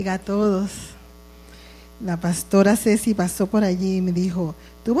A todos. La pastora Ceci pasó por allí y me dijo,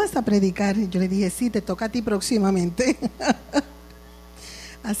 ¿tú vas a predicar? Y yo le dije, sí, te toca a ti próximamente.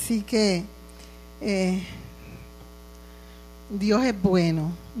 Así que Dios es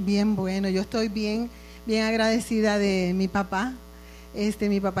bueno, bien bueno. Yo estoy bien agradecida de mi papá.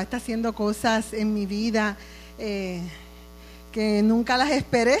 Mi papá está haciendo cosas en mi vida que nunca las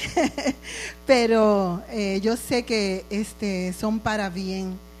esperé, pero yo sé que son para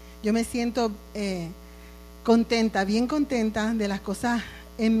bien. Yo me siento contenta, bien contenta de las cosas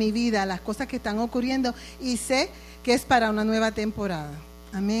en mi vida, las cosas que están ocurriendo, y sé que es para una nueva temporada.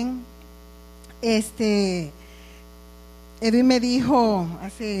 Amén. Edwin me dijo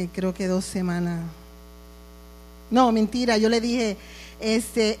hace creo que 2 semanas, no, mentira, yo le dije,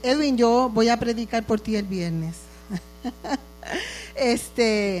 Edwin, yo voy a predicar por ti el viernes.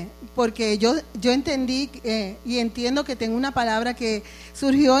 Porque yo entendí y entiendo que tengo una palabra que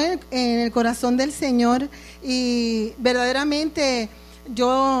surgió en el corazón del Señor, y verdaderamente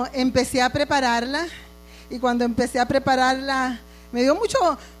yo empecé a prepararla, y cuando empecé a prepararla me dio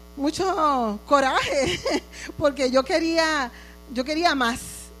mucho coraje porque yo quería más.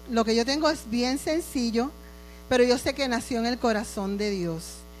 Lo que yo tengo es bien sencillo, pero yo sé que nació en el corazón de Dios.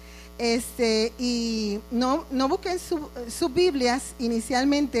 Y no busquen sus Biblias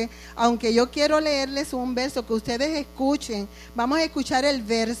inicialmente, aunque yo quiero leerles un verso que ustedes escuchen. Vamos a escuchar el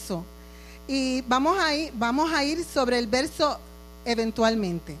verso y vamos a ir sobre el verso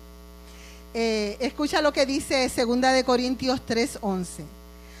eventualmente. Escucha lo que dice 2 de Corintios 3:11.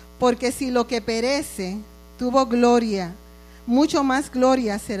 Porque si lo que perece tuvo gloria, mucho más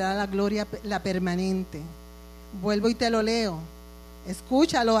gloria será la permanente. Vuelvo y te lo leo.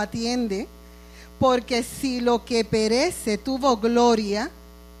 Escúchalo, atiende. Porque si lo que perece tuvo gloria,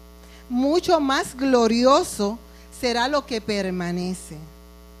 mucho más glorioso será lo que permanece.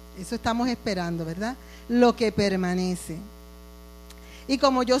 Eso estamos esperando, ¿verdad? Lo que permanece. Y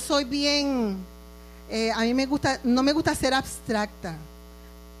como yo soy bien, a mí no me gusta ser abstracta.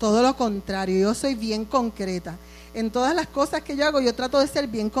 Todo lo contrario, yo soy bien concreta. En todas las cosas que yo hago, yo trato de ser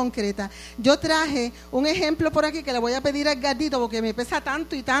bien concreta. Yo traje un ejemplo por aquí que le voy a pedir al gatito porque me pesa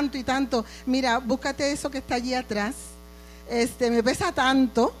tanto y tanto y tanto. Mira, búscate eso que está allí atrás. Me pesa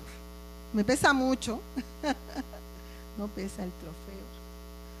tanto, me pesa mucho. No pesa el trofeo.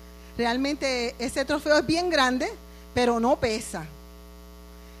 Realmente ese trofeo es bien grande, pero no pesa.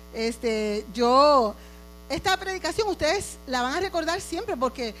 Esta predicación ustedes la van a recordar siempre,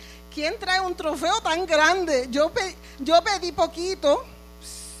 porque ¿quién trae un trofeo tan grande? Yo pedí poquito,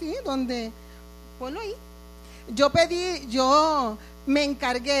 sí, ponlo ahí. Yo me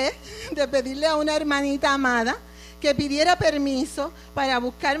encargué de pedirle a una hermanita amada que pidiera permiso para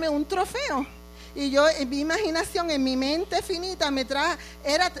buscarme un trofeo. Y yo, en mi imaginación, en mi mente finita,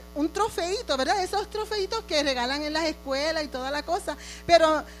 era un trofeito, ¿verdad? Esos trofeitos que regalan en las escuelas y toda la cosa.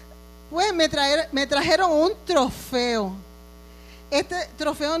 Pero pues me trajeron un trofeo. Este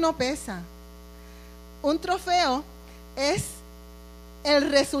trofeo no pesa. Un trofeo es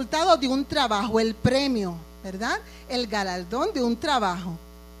el resultado de un trabajo, el premio, ¿verdad? El galardón de un trabajo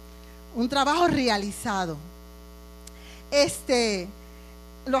realizado.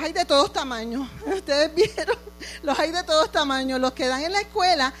 Los hay de todos tamaños. Ustedes vieron, los hay de todos tamaños. Los que dan en la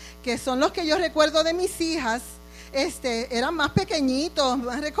escuela, que son los que yo recuerdo de mis hijas, eran más pequeñitos,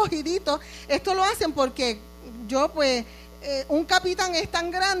 más recogiditos. Esto lo hacen porque un capitán es tan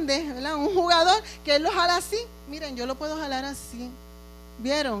grande, ¿verdad? Un jugador, que él lo jala así. Miren, yo lo puedo jalar así,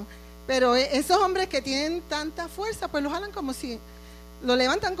 ¿vieron? Pero esos hombres que tienen tanta fuerza, pues lo jalan lo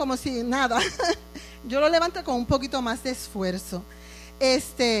levantan como si nada. Yo lo levanto con un poquito más de esfuerzo.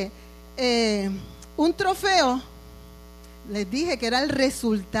 Un trofeo, les dije que era el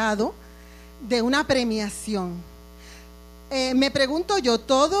resultado de una premiación. Me pregunto yo,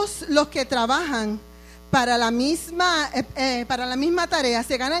 todos los que trabajan para la misma tarea,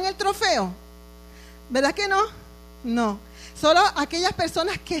 ¿se ganan el trofeo? ¿Verdad que no? No. Solo aquellas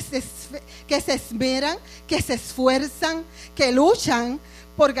personas que se esmeran, que se esfuerzan, que luchan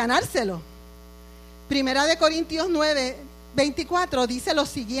por ganárselo. 1 de Corintios 9:24 dice lo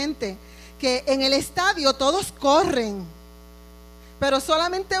siguiente, que en el estadio todos corren, pero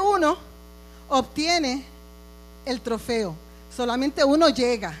solamente uno obtiene el trofeo, solamente uno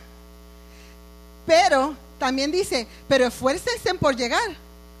llega. Pero también dice, pero esfuércense por llegar.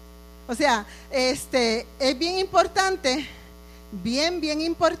 O sea, es bien importante, bien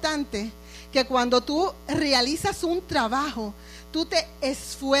importante, que cuando tú realizas un trabajo, tú te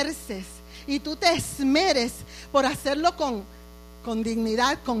esfuerces y tú te esmeres por hacerlo con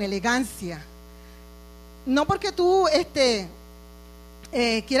dignidad, con elegancia. No porque tú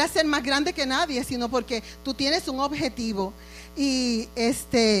quieras ser más grande que nadie, sino porque tú tienes un objetivo. Y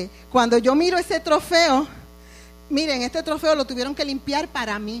cuando yo miro ese trofeo, miren, este trofeo lo tuvieron que limpiar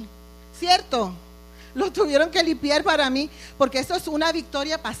para mí, ¿cierto? Lo tuvieron que limpiar para mí, porque eso es una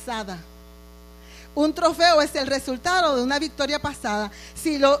victoria pasada. Un trofeo es el resultado de una victoria pasada.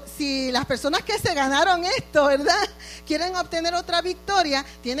 Si las personas que se ganaron esto, ¿verdad?, quieren obtener otra victoria,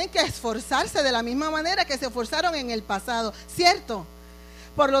 tienen que esforzarse de la misma manera que se esforzaron en el pasado, ¿cierto?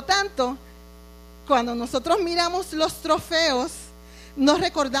 Por lo tanto, cuando nosotros miramos los trofeos, nos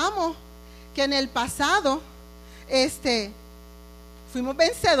recordamos que en el pasado fuimos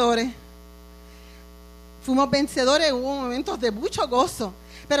vencedores. Hubo momentos de mucho gozo,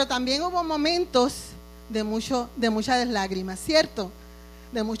 pero también hubo momentos de muchas lágrimas, ¿cierto?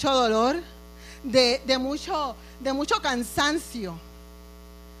 De mucho dolor, de mucho cansancio.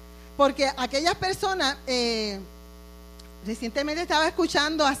 Porque aquellas personas, recientemente estaba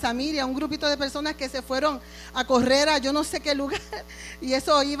escuchando a Samir y a un grupito de personas que se fueron a correr a yo no sé qué lugar, y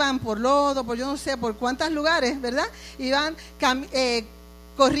eso iban por lodo, por yo no sé por cuántos lugares, ¿verdad? Iban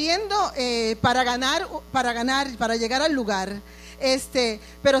corriendo para llegar al lugar.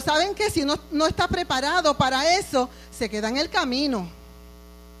 Pero saben que si no está preparado para eso, se queda en el camino.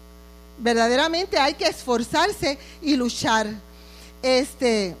 Verdaderamente hay que esforzarse y luchar.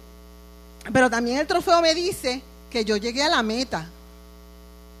 Pero también el trofeo me dice que yo llegué a la meta.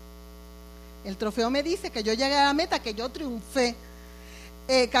 El trofeo me dice que yo llegué a la meta, que yo triunfé.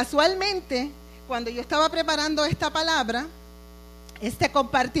 Casualmente, cuando yo estaba preparando esta palabra,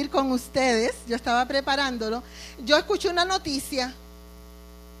 compartir con ustedes, yo estaba preparándolo, yo escuché una noticia.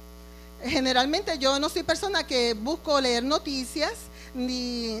 Generalmente yo no soy persona que busco leer noticias,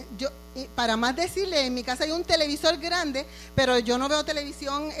 para más decirle, en mi casa hay un televisor grande, pero yo no veo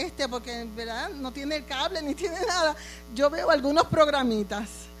televisión porque en verdad no tiene el cable ni tiene nada. Yo veo algunos programitas,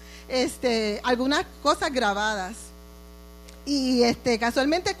 algunas cosas grabadas. Y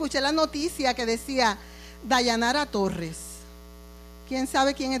casualmente escuché la noticia que decía Dayanara Torres. ¿Quién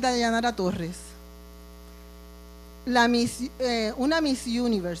sabe quién es Dayanara Torres? Una Miss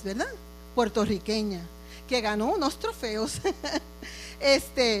Universe, ¿verdad? Puertorriqueña, que ganó unos trofeos.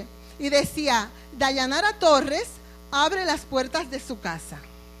 Y decía, Dayanara Torres abre las puertas de su casa.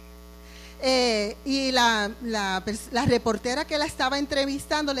 Y la reportera que la estaba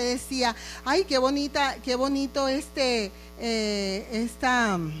entrevistando le decía, ay, qué bonito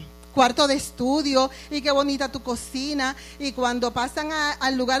cuarto de estudio, y qué bonita tu cocina. Y cuando pasan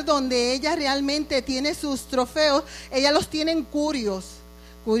al lugar donde ella realmente tiene sus trofeos, ella los tiene en Curios.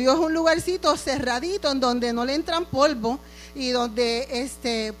 Curios es un lugarcito cerradito en donde no le entran polvo, y donde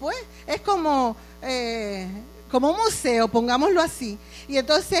pues es como un museo, pongámoslo así. Y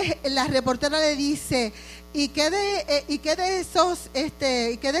entonces la reportera le dice, ¿y qué de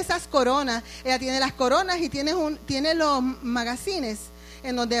esas coronas? Ella tiene las coronas y tiene los magazines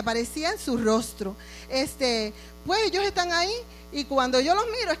en donde aparecía su rostro. Pues ellos están ahí, y cuando yo los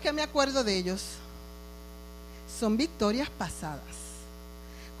miro es que me acuerdo de ellos. Son victorias pasadas.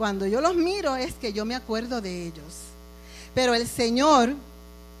 Cuando yo los miro es que yo me acuerdo de ellos. Pero el Señor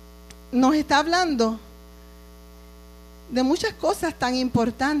nos está hablando de muchas cosas tan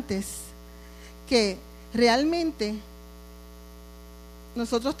importantes que realmente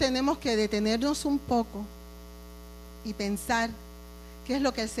nosotros tenemos que detenernos un poco y pensar qué es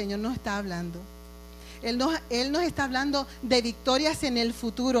lo que el Señor nos está hablando. Él nos está hablando de victorias en el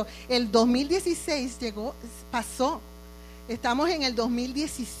futuro. El 2016 pasó. Estamos en el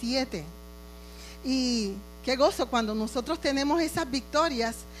 2017. Y qué gozo cuando nosotros tenemos esas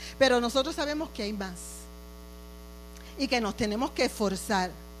victorias, pero nosotros sabemos que hay más. Y que nos tenemos que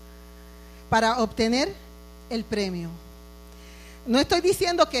esforzar para obtener el premio. No estoy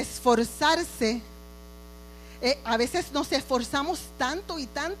diciendo que esforzarse, a veces nos esforzamos tanto y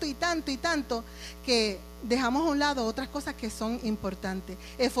tanto y tanto y tanto que dejamos a un lado otras cosas que son importantes.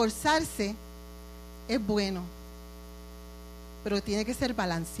 Esforzarse es bueno, pero tiene que ser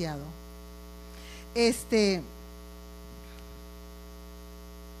balanceado.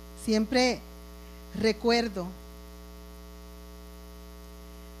 Siempre recuerdo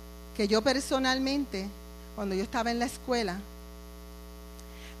que yo personalmente, cuando yo estaba en la escuela,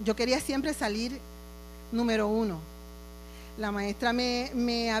 yo quería siempre salir número 1. La maestra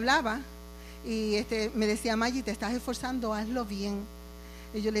me hablaba y me decía, Maggie, te estás esforzando, hazlo bien.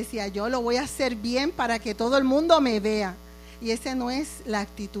 Y yo le decía, yo lo voy a hacer bien para que todo el mundo me vea. Y esa no es la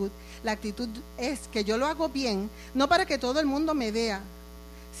actitud. La actitud es que yo lo hago bien, no para que todo el mundo me vea,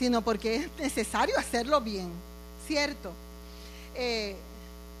 sino porque es necesario hacerlo bien, ¿cierto?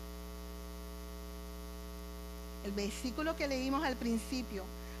 El versículo que leímos al principio,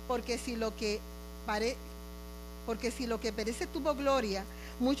 porque si lo que perece tuvo gloria,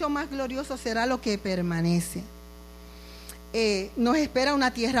 mucho más glorioso será lo que permanece. Nos espera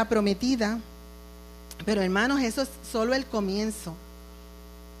una tierra prometida, pero hermanos, eso es solo el comienzo.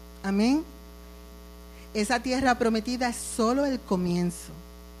 Amén. Esa tierra prometida es solo el comienzo.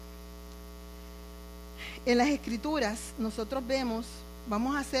 En las Escrituras nosotros vemos,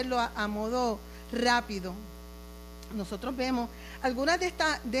 vamos a hacerlo a modo rápido, nosotros vemos algunas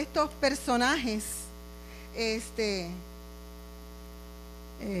de estos personajes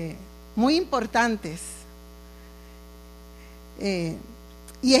muy importantes.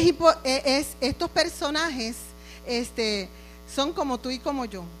 Y estos personajes son como tú y como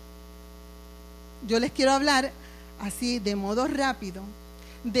yo. Yo les quiero hablar así de modo rápido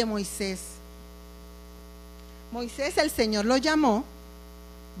de Moisés. Moisés, el Señor lo llamó,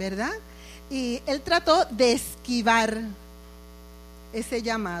 ¿verdad? Y él trató de esquivar ese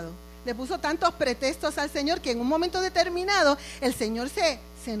llamado. Le puso tantos pretextos al Señor que en un momento determinado el Señor se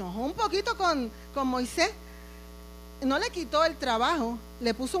enojó un poquito con Moisés. No le quitó el trabajo,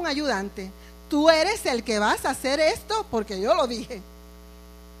 le puso un ayudante. Tú eres el que vas a hacer esto porque yo lo dije.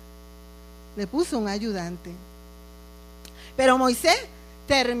 Le puso un ayudante. Pero Moisés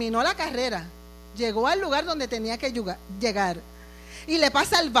terminó la carrera, llegó al lugar donde tenía que llegar y le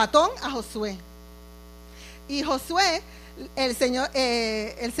pasa el batón a Josué. Y Josué, el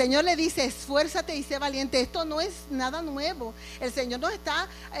Señor le dice: esfuérzate y sé valiente. Esto no es nada nuevo. El Señor nos está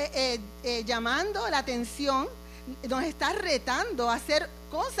llamando la atención, nos está retando a hacer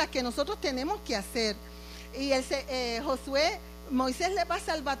cosas que nosotros tenemos que hacer. Y Moisés le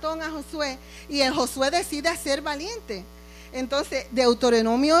pasa el batón a Josué y el Josué decide ser valiente. Entonces,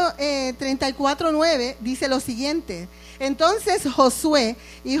 Deuteronomio 34:9 dice lo siguiente: entonces Josué,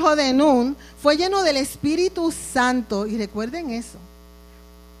 hijo de Nun, fue lleno del Espíritu Santo. Y recuerden eso.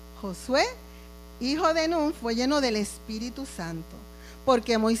 Josué, hijo de Nun, fue lleno del Espíritu Santo,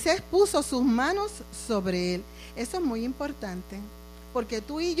 porque Moisés puso sus manos sobre él. Eso es muy importante, porque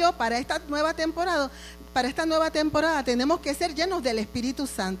tú y yo para esta nueva temporada tenemos que ser llenos del Espíritu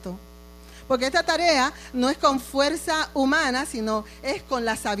Santo. Porque esta tarea no es con fuerza humana, sino es con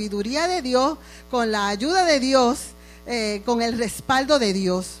la sabiduría de Dios, con la ayuda de Dios, con el respaldo de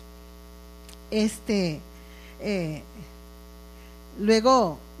Dios.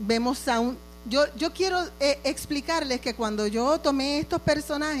 Luego vemos yo quiero explicarles que cuando yo tomé estos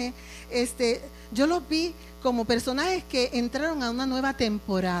personajes, yo los vi como personajes que entraron a una nueva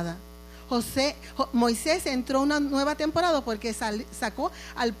temporada. Moisés entró a una nueva temporada porque sacó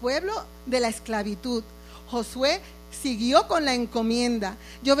al pueblo de la esclavitud. Josué siguió con la encomienda.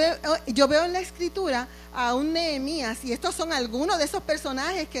 Yo veo en la Escritura a un Nehemías, y estos son algunos de esos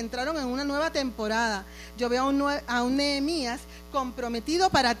personajes que entraron en una nueva temporada. Yo veo a un Nehemías comprometido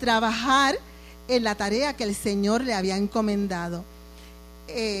para trabajar en la tarea que el Señor le había encomendado.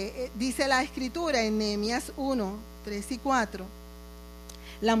 Dice la Escritura en Nehemías 1, 3 y 4.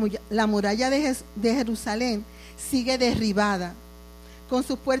 La muralla de Jerusalén sigue derribada, con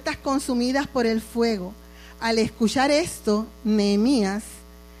sus puertas consumidas por el fuego. Al escuchar esto, Nehemías,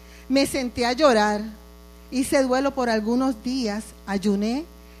 me senté a llorar, hice duelo por algunos días, ayuné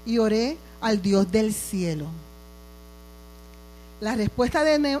y oré al Dios del cielo. La respuesta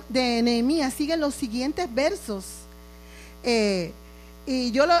de Nehemías sigue en los siguientes versos.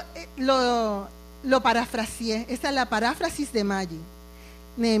 Y yo lo parafraseé. Esta es la paráfrasis de Maggi.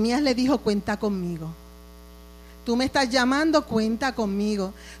 Nehemías le dijo: cuenta conmigo. Tú me estás llamando, cuenta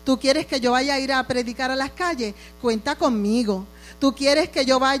conmigo. Tú quieres que yo vaya a ir a predicar a las calles, cuenta conmigo. Tú quieres que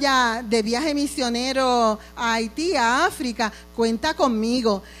yo vaya de viaje misionero a Haití, a África, cuenta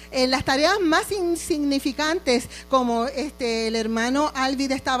conmigo. En las tareas más insignificantes, como el hermano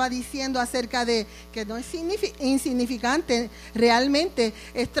Alvid estaba diciendo acerca de que no es insignificante, realmente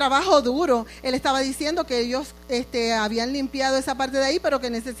es trabajo duro. Él estaba diciendo que ellos habían limpiado esa parte de ahí, pero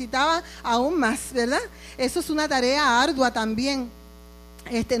que necesitaba aún más, ¿verdad? Eso es una tarea ardua también.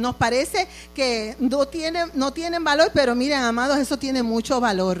 Nos parece que no tienen valor, pero miren, amados, eso tiene mucho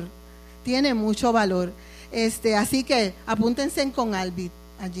valor. Tiene mucho valor. Así que apúntense con Alvid.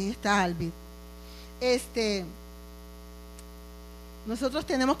 Allí está Alvid. Nosotros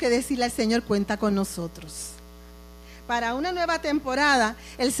tenemos que decirle al Señor: cuenta con nosotros. Para una nueva temporada,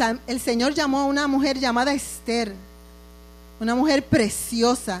 el Señor llamó a una mujer llamada Esther, una mujer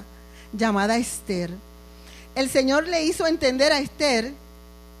preciosa llamada Esther. El Señor le hizo entender a Esther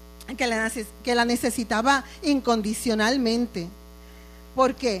que la necesitaba incondicionalmente.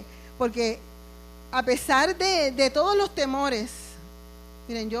 ¿Por qué? Porque a pesar de todos los temores,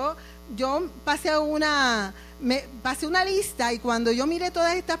 miren, yo pasé una me pasé una lista, y cuando yo miré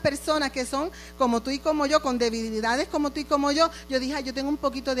todas estas personas que son como tú y como yo, con debilidades como tú y como yo dije, yo tengo un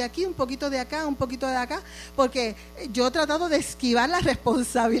poquito de aquí, un poquito de acá, un poquito de acá, porque yo he tratado de esquivar las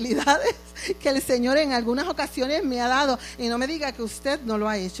responsabilidades que el Señor en algunas ocasiones me ha dado, y no me diga que usted no lo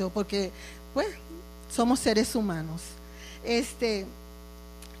ha hecho, porque pues somos seres humanos.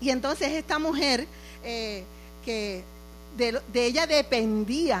 Y entonces esta mujer que de ella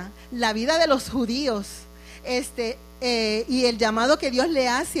dependía la vida de los judíos, y el llamado que Dios le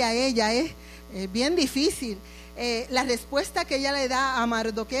hace a ella es bien difícil. La respuesta que ella le da a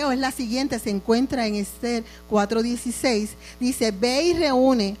Mardoqueo es la siguiente, se encuentra en Esther 4:16, dice: ve y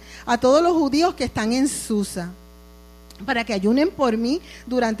reúne a todos los judíos que están en Susa, para que ayunen por mí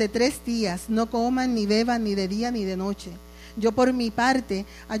durante 3 días, no coman ni beban ni de día ni de noche. Yo por mi parte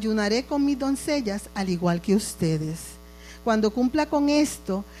ayunaré con mis doncellas al igual que ustedes. Cuando cumpla con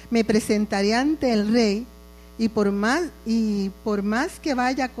esto, me presentaré ante el rey, y por más que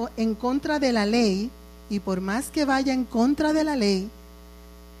vaya en contra de la ley,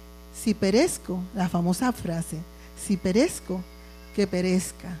 si perezco, la famosa frase, si perezco, que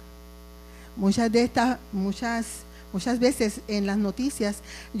perezca. Muchas veces en las noticias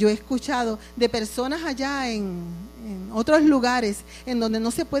yo he escuchado de personas allá en otros lugares en donde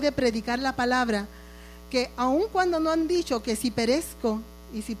no se puede predicar la palabra, que aun cuando no han dicho que si perezco,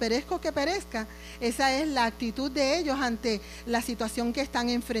 y si perezco que perezca, esa es la actitud de ellos ante la situación que están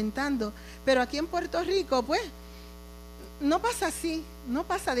enfrentando. Pero aquí en Puerto Rico, pues, no pasa así, no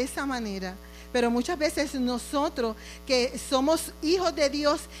pasa de esa manera. Pero muchas veces nosotros que somos hijos de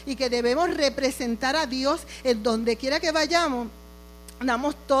Dios y que debemos representar a Dios en donde quiera que vayamos,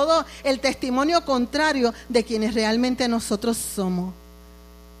 damos todo el testimonio contrario de quienes realmente nosotros somos.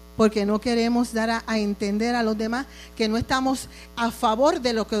 Porque no queremos dar a entender a los demás que no estamos a favor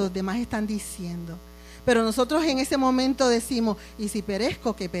de lo que los demás están diciendo. Pero nosotros en ese momento decimos, y si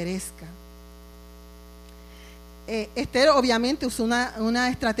perezco, que perezca. Esther obviamente usó una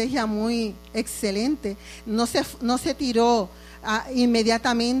estrategia muy excelente. No se tiró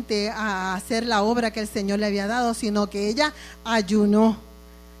inmediatamente a hacer la obra que el Señor le había dado, sino que ella ayunó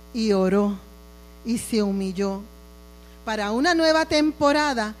y oró y se humilló. Para una nueva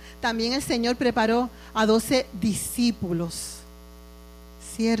temporada, también el Señor preparó a 12 discípulos,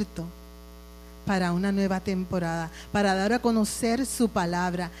 ¿cierto? Para una nueva temporada, para dar a conocer su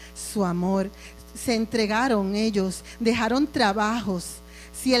palabra, su amor. Se entregaron ellos, dejaron trabajos.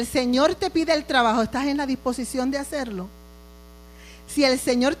 Si el Señor te pide el trabajo, ¿estás en la disposición de hacerlo? Si el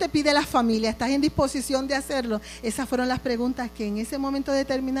Señor te pide la familia, ¿estás en disposición de hacerlo? Esas fueron las preguntas que en ese momento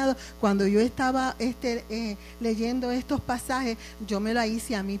determinado, cuando yo estaba leyendo estos pasajes, yo me lo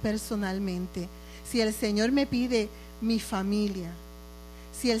hice a mí personalmente. Si el Señor me pide mi familia,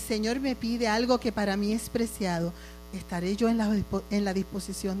 si el Señor me pide algo que para mí es preciado, ¿estaré yo en la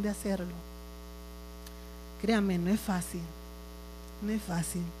disposición de hacerlo? Créanme, no es fácil, no es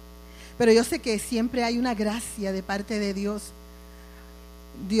fácil. Pero yo sé que siempre hay una gracia de parte de Dios.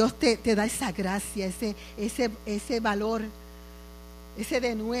 Dios te da esa gracia, ese valor, ese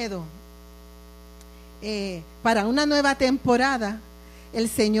denuedo. Para una nueva temporada, el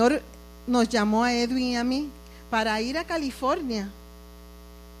Señor nos llamó a Edwin y a mí para ir a California.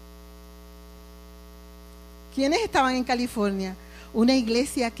 ¿Quiénes estaban en California? Una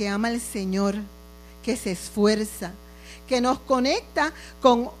iglesia que ama al Señor, que se esfuerza, que nos conecta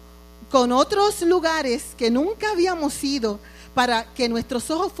con otros lugares que nunca habíamos ido, para que nuestros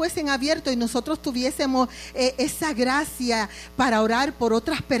ojos fuesen abiertos y nosotros tuviésemos esa gracia para orar por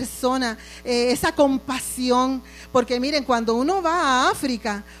otras personas, esa compasión. Porque miren, cuando uno va a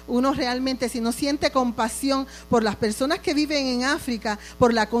África, uno realmente, si no siente compasión por las personas que viven en África,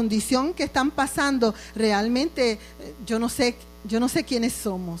 por la condición que están pasando, realmente yo no sé quiénes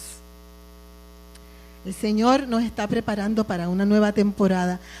somos. El Señor nos está preparando para una nueva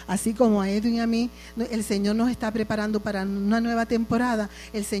temporada, así como a Edwin y a mí, el Señor nos está preparando para una nueva temporada.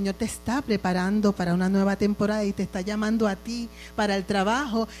 El Señor te está preparando para una nueva temporada y te está llamando a ti para el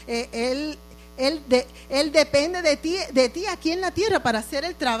trabajo. Él depende de ti aquí en la tierra para hacer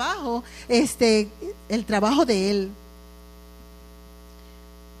el trabajo de Él.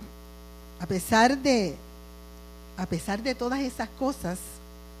 A pesar de todas esas cosas,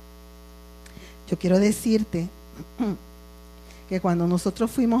 yo quiero decirte que cuando nosotros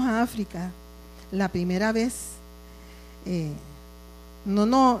fuimos a África, la primera vez, no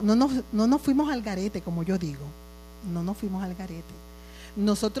nos fuimos al garete, como yo digo. No nos fuimos al garete.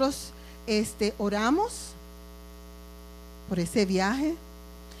 Nosotros oramos por ese viaje.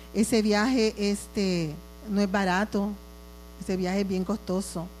 Ese viaje no es barato. Ese viaje es bien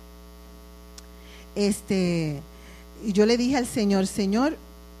costoso. Y yo le dije al Señor, Señor,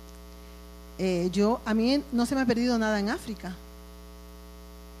 a mí no se me ha perdido nada en África,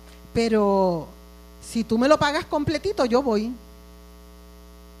 pero si tú me lo pagas completito, yo voy.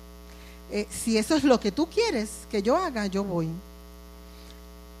 Si eso es lo que tú quieres que yo haga, yo voy.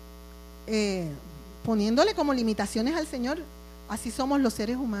 Poniéndole como limitaciones al Señor, así somos los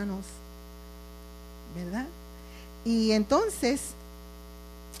seres humanos, ¿verdad? Y entonces,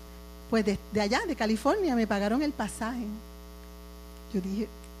 pues de allá, de California, me pagaron el pasaje. Yo dije,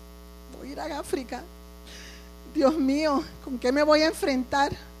 voy a ir a África. Dios mío, ¿con qué me voy a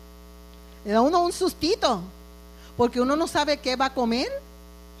enfrentar? Le da uno un sustito, porque uno no sabe qué va a comer,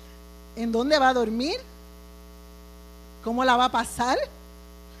 en dónde va a dormir, cómo la va a pasar.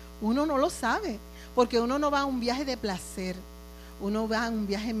 Uno no lo sabe, porque uno no va a un viaje de placer, uno va a un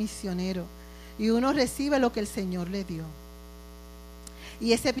viaje misionero y uno recibe lo que el Señor le dio.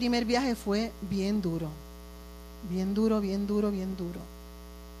 Y ese primer viaje fue bien duro, bien duro, bien duro, bien duro.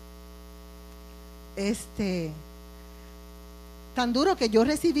 Tan duro que yo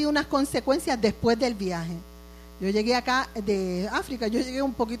recibí unas consecuencias después del viaje. Yo llegué acá de África, yo llegué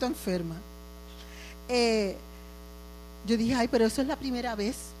un poquito enferma. Yo dije, ay, pero eso es la primera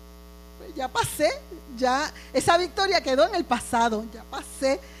vez. Pues ya pasé, ya esa victoria quedó en el pasado, ya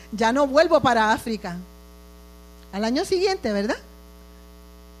pasé, ya no vuelvo para África. Al año siguiente, ¿verdad?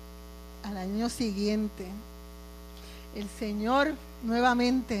 Al año siguiente, el Señor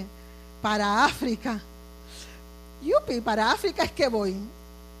nuevamente para África. Yupi, para África es que voy.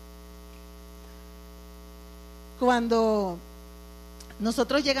 Cuando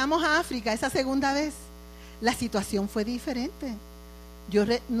nosotros llegamos a África esa segunda vez, la situación fue diferente.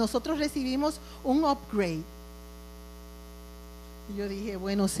 Nosotros recibimos un upgrade. Y yo dije,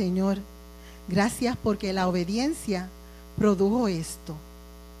 bueno, Señor, gracias porque la obediencia produjo esto.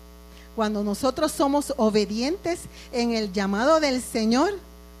 Cuando nosotros somos obedientes en el llamado del Señor,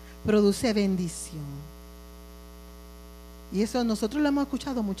 produce bendición. Y eso nosotros lo hemos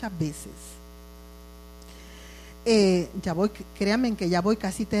escuchado muchas veces. Créanme que ya voy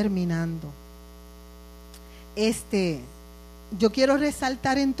casi terminando. Yo quiero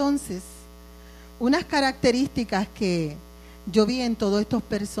resaltar entonces unas características que yo vi en todos estos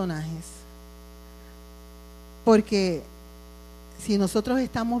personajes. Porque si nosotros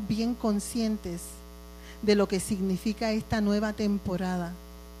estamos bien conscientes de lo que significa esta nueva temporada,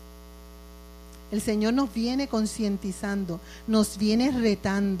 el Señor nos viene concientizando, nos viene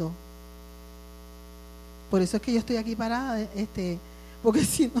retando. Por eso es que yo estoy aquí parada, porque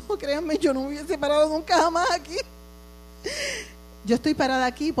si no, créanme, yo no me hubiese parado nunca jamás aquí. Yo estoy parada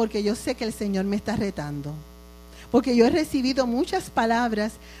aquí porque yo sé que el Señor me está retando. Porque yo he recibido muchas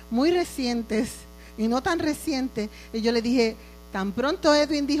palabras muy recientes y no tan recientes. Y yo le dije, tan pronto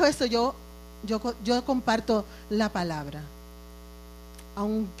Edwin dijo eso, yo comparto la palabra.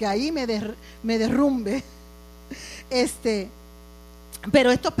 Aunque ahí me derrumbe.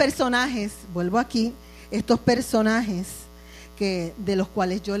 Pero estos personajes, vuelvo aquí, estos personajes de los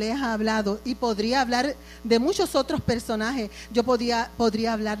cuales yo les he hablado, y podría hablar de muchos otros personajes. Yo podría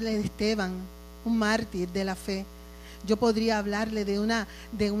hablarle de Esteban, un mártir de la fe. Yo podría hablarle de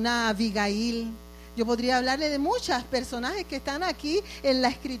una Abigail. Yo podría hablarle de muchos personajes que están aquí en la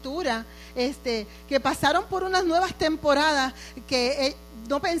Escritura, que pasaron por unas nuevas temporadas que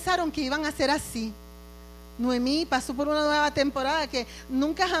no pensaron que iban a ser así. Noemí pasó por una nueva temporada que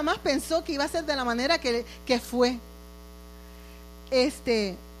nunca jamás pensó que iba a ser de la manera que fue.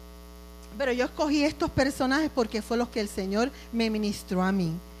 Pero yo escogí estos personajes porque fue los que el Señor me ministró a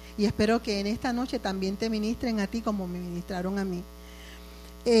mí. Y espero que en esta noche también te ministren a ti como me ministraron a mí.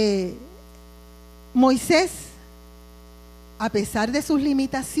 Moisés, a pesar de sus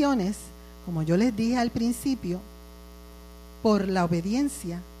limitaciones, como yo les dije al principio, por la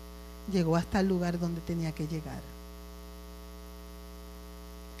obediencia, llegó hasta el lugar donde tenía que llegar.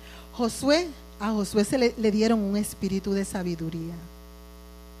 A Josué se le dieron un espíritu de sabiduría.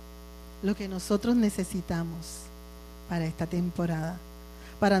 Lo que nosotros necesitamos para esta temporada,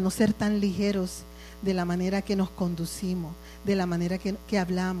 para no ser tan ligeros de la manera que nos conducimos, de la manera que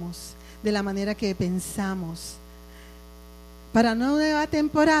hablamos, de la manera que pensamos. Para una nueva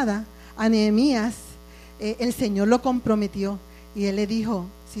temporada, a Nehemías, el Señor lo comprometió y él le dijo,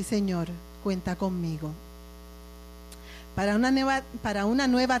 sí, Señor, cuenta conmigo. Para una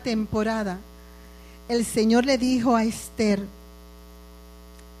nueva temporada, el Señor le dijo a Esther,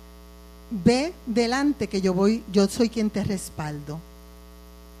 ve delante que yo soy quien te respaldo.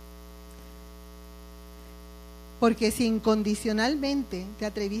 Porque si incondicionalmente te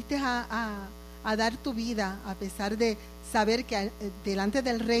atreviste a dar tu vida, a pesar de saber que delante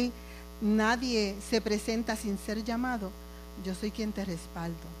del rey nadie se presenta sin ser llamado, yo soy quien te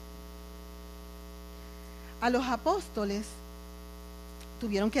respaldo. A los apóstoles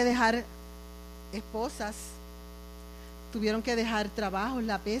tuvieron que dejar esposas, tuvieron que dejar trabajos,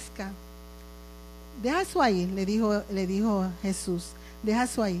 la pesca. Deja eso ahí, le dijo Jesús, deja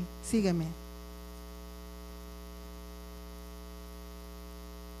eso ahí, sígueme.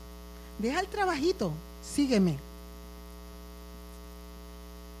 Deja el trabajito, sígueme.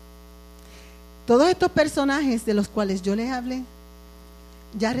 Todos estos personajes de los cuales yo les hablé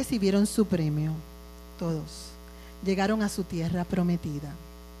ya recibieron su premio, todos. Llegaron a su tierra prometida.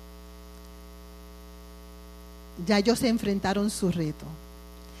 Ya ellos se enfrentaron su reto.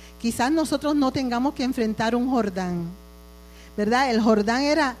 Quizás nosotros no tengamos que enfrentar un Jordán, ¿verdad? El Jordán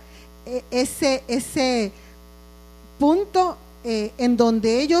era ese punto en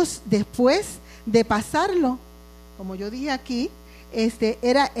donde ellos, después de pasarlo, como yo dije aquí,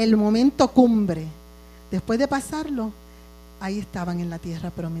 era el momento cumbre. Después de pasarlo, ahí estaban en la tierra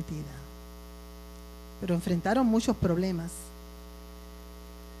prometida. Pero enfrentaron muchos problemas,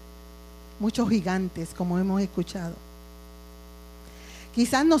 muchos gigantes, como hemos escuchado.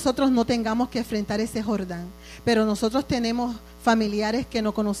 Quizás nosotros no tengamos que enfrentar ese Jordán, pero nosotros tenemos familiares que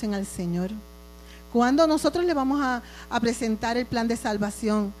no conocen al Señor. ¿Cuándo nosotros le vamos a presentar el plan de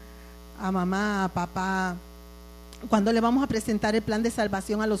salvación a mamá, a papá? ¿Cuándo le vamos a presentar el plan de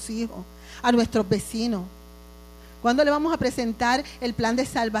salvación a los hijos, a nuestros vecinos? ¿Cuándo le vamos a presentar el plan de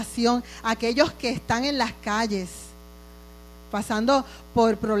salvación a aquellos que están en las calles, pasando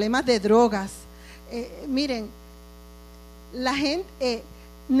por problemas de drogas? Miren, la gente,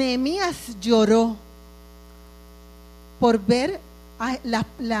 Nehemías lloró por ver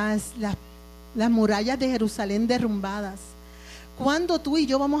las murallas de Jerusalén derrumbadas. ¿Cuándo tú y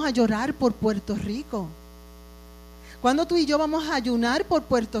yo vamos a llorar por Puerto Rico? ¿Cuándo tú y yo vamos a ayunar por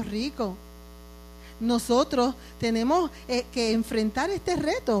Puerto Rico? Nosotros tenemos que enfrentar este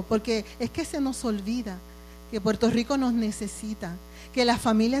reto, porque es que se nos olvida que Puerto Rico nos necesita, que las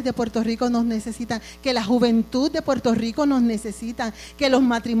familias de Puerto Rico nos necesitan, que la juventud de Puerto Rico nos necesitan, que los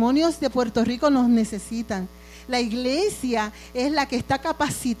matrimonios de Puerto Rico nos necesitan. La iglesia es la que está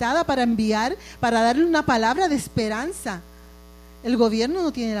capacitada para enviar, para darle una palabra de esperanza. El gobierno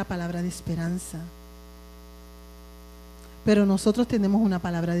no tiene la palabra de esperanza, pero nosotros tenemos una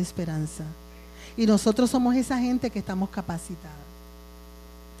palabra de esperanza. Y nosotros somos esa gente que estamos capacitadas.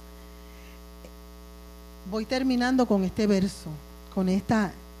 Voy terminando con este verso, con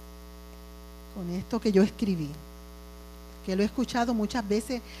esto que yo escribí, que lo he escuchado muchas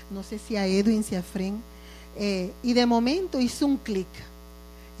veces, no sé si a Edwin, si a Efren, y de momento hizo un clic.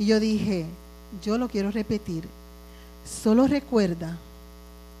 Y yo dije, yo lo quiero repetir. Solo recuerda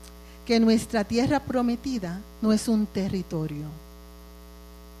que nuestra tierra prometida no es un territorio.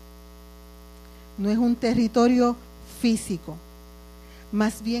 No es un territorio físico,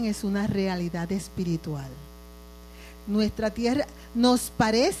 más bien es una realidad espiritual. Nuestra tierra nos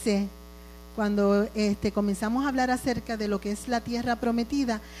parece, cuando comenzamos a hablar acerca de lo que es la tierra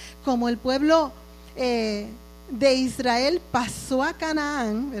prometida, como el pueblo de Israel pasó a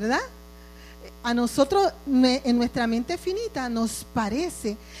Canaán, ¿verdad? A nosotros, en nuestra mente finita, nos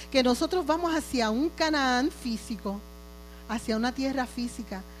parece que nosotros vamos hacia un Canaán físico, hacia una tierra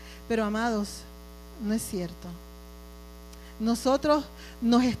física, pero amados, no es cierto. Nosotros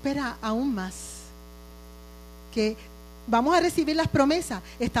nos espera aún más, que vamos a recibir las promesas.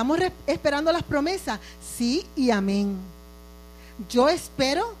 ¿Estamos esperando las promesas? Sí y amén. Yo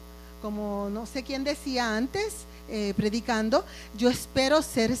espero, como no sé quién decía antes, predicando, yo espero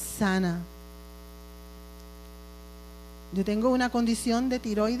ser sana. Yo tengo una condición de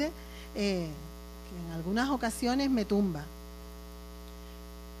tiroides que en algunas ocasiones me tumba.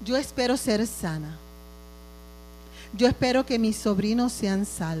 Yo espero ser sana. Yo espero que mis sobrinos sean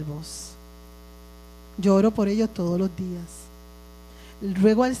salvos. Yo oro por ellos todos los días.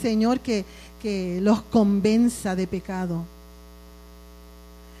 Ruego al Señor que los convenza de pecado.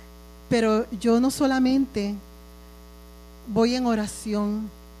 Pero yo no solamente voy en oración.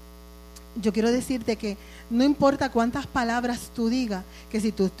 Yo quiero decirte que no importa cuántas palabras tú digas, que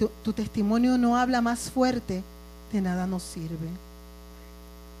si tu testimonio no habla más fuerte, de nada nos sirve.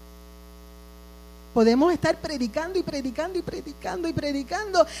 Podemos estar predicando y predicando y predicando y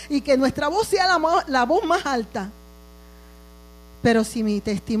predicando y que nuestra voz sea la voz más alta. Pero si mi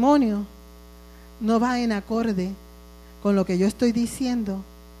testimonio no va en acorde con lo que yo estoy diciendo,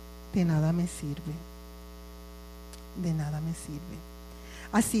 de nada me sirve. De nada me sirve.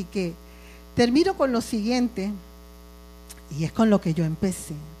 Así que termino con lo siguiente, y es con lo que yo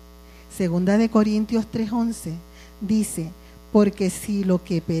empecé. Segunda de Corintios 3:11 dice: Porque si lo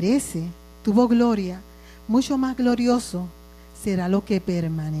que perece tuvo gloria, mucho más glorioso será lo que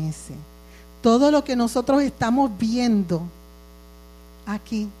permanece. Todo lo que nosotros estamos viendo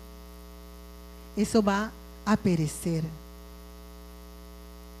aquí, eso va a perecer.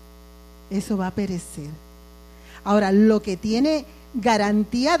 Eso va a perecer. Ahora, lo que tiene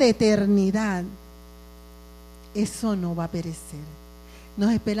garantía de eternidad, eso no va a perecer.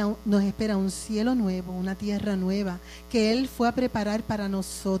 Nos espera un cielo nuevo, una tierra nueva, que Él fue a preparar para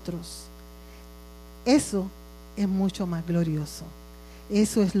nosotros. Eso es mucho más glorioso.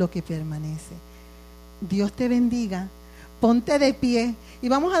 Eso es lo que permanece. Dios te bendiga. Ponte de pie y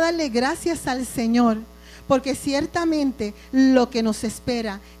vamos a darle gracias al Señor, porque ciertamente lo que nos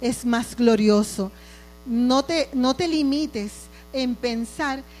espera es más glorioso. No te limites en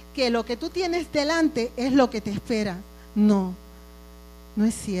pensar que lo que tú tienes delante es lo que te espera. No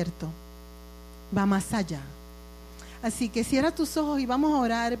es cierto. Va más allá. Así que cierra tus ojos y vamos a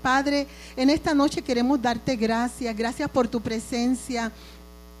orar. Padre, en esta noche queremos darte gracias. Gracias por tu presencia.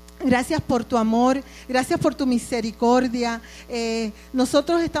 Gracias por tu amor, gracias por tu misericordia.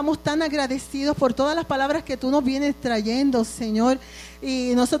 Nosotros estamos tan agradecidos por todas las palabras que tú nos vienes trayendo, Señor.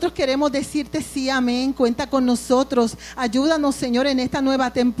 Y nosotros queremos decirte sí, amén. Cuenta con nosotros. Ayúdanos, Señor, en esta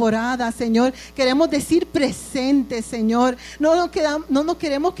nueva temporada, Señor. Queremos decir presente, Señor. No nos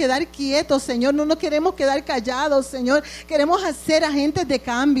queremos quedar quietos, Señor. No nos queremos quedar callados, Señor. Queremos ser agentes de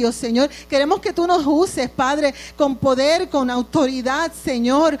cambio, Señor. Queremos que tú nos uses, Padre, con poder, con autoridad,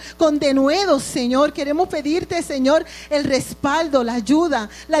 Señor. Con denuedo, Señor. Queremos pedirte, Señor, el respaldo, la ayuda,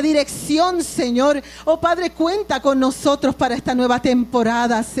 la dirección, Señor. Oh, Padre, cuenta con nosotros para esta nueva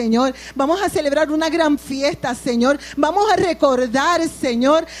temporada, Señor. Vamos a celebrar una gran fiesta, Señor. Vamos a recordar,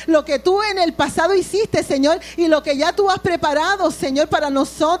 Señor, lo que tú en el pasado hiciste, Señor, y lo que ya tú has preparado, Señor, para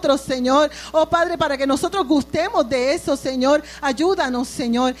nosotros, Señor. Oh, Padre, para que nosotros gustemos de eso, Señor. Ayúdanos,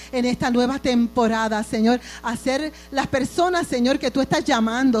 Señor, en esta nueva temporada, Señor, a ser las personas, Señor, que tú estás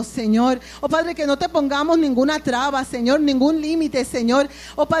llamando, Señor. Oh, Padre, que no te pongamos ninguna traba, Señor, ningún límite, Señor.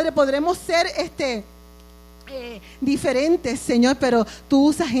 Oh, Padre, podremos ser diferentes, Señor, pero tú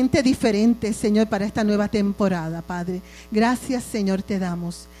usas gente diferente, Señor, para esta nueva temporada, Padre. Gracias, Señor, te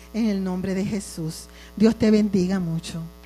damos en el nombre de Jesús. Dios te bendiga mucho.